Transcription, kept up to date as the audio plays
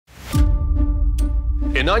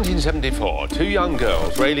In 1974, two young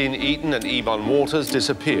girls, Raelene Eaton and Yvonne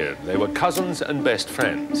disappeared. They were cousins and best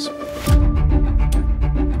friends.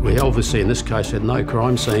 We obviously, in this case, had no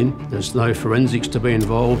crime scene. There's no forensics to be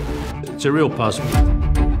involved. It's a real puzzle.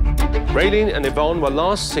 Raelene and Yvonne were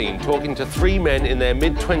last seen talking to three men in their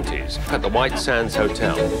mid-20s at the White Sands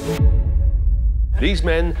Hotel. These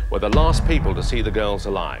men were the last people to see the girls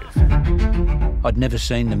alive. I'd never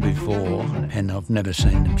seen them before, and I've never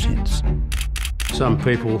seen them since. Some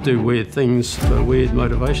people do weird things for weird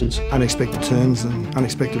motivations. Unexpected turns and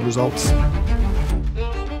unexpected results.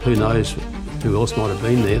 Who knows who else might have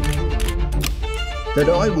been there. That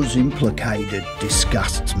I was implicated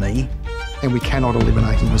disgusts me. And we cannot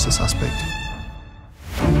eliminate him as a suspect.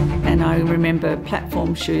 And I remember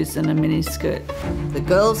platform shoes and a miniskirt. The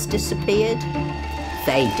girls disappeared,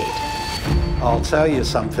 they did. I'll tell you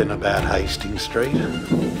something about Hastings Street.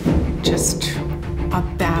 Just a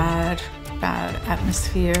bad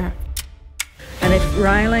atmosphere. And if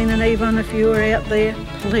Raelene and Yvonne, if you are out there,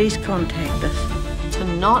 please contact us. To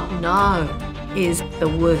not know is the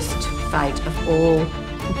worst fate of all.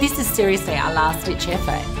 This is seriously our last-ditch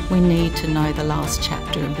effort. We need to know the last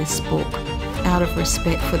chapter of this book, out of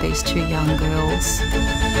respect for these two young girls.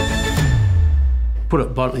 Put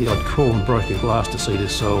it bluntly, I'd crawl and broken glass to see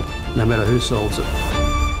this solved, no matter who solves it.